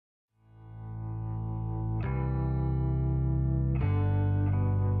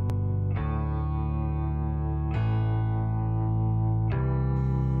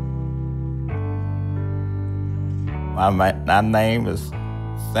My name is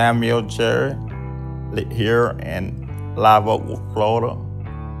Samuel Cherry, here in Live Oak, Florida.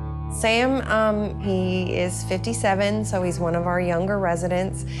 Sam, he is 57, so he's one of our younger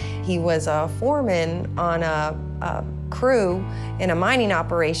residents. He was a foreman on a crew in a mining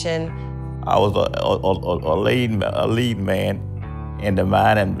operation. I was a lead man in the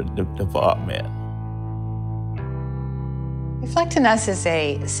mining department. Reflect on Us is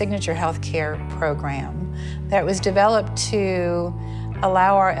a signature healthcare program that was developed to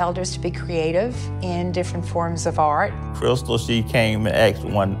allow our elders to be creative in different forms of art. Crystal, she came and asked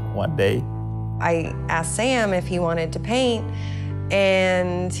one day. I asked Sam if he wanted to paint,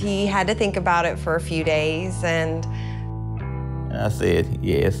 and he had to think about it for a few days, and I said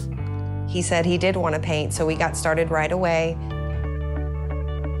yes. He said he did want to paint, so we got started right away.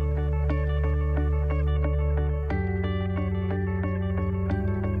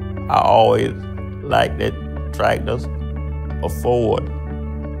 I always liked that tractors. A Ford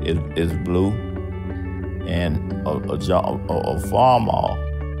is blue, and a farmer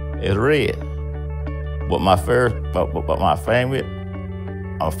is red. But my favorite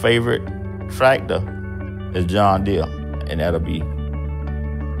tractor is John Deere, and that'll be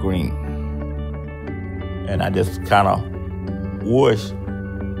green. And I just kind of wish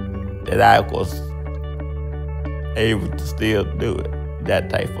that I was able to still do it.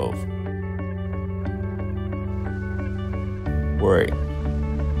 That type of work.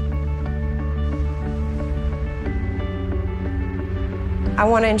 I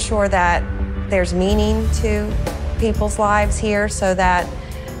want to ensure that there's meaning to people's lives here so that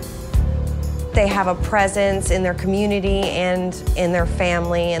they have a presence in their community and in their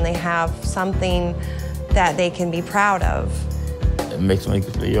family, and they have something that they can be proud of. It makes me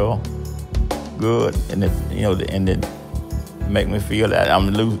feel good, and it make me feel that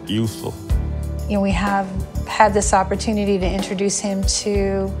I'm useful. You know, we have had this opportunity to introduce him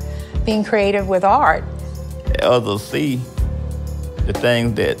to being creative with art. Others see the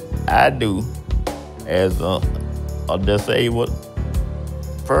things that I do as a disabled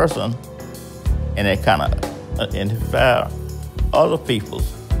person, and it kind of inspire other people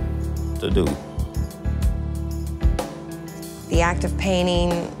to do. The act of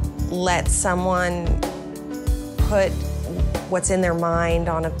painting lets someone put what's in their mind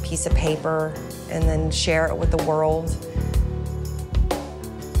on a piece of paper and then share it with the world.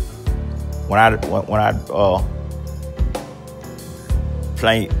 When I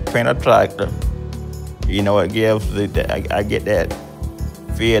paint a tractor, you know, it gives I get that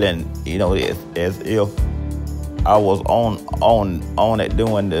feeling, you know, as if I was on it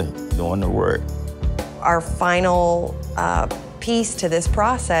doing the work. Our final piece to this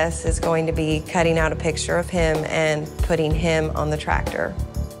process is going to be cutting out a picture of him and putting him on the tractor.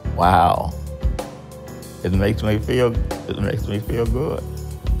 Wow. It makes me feel good.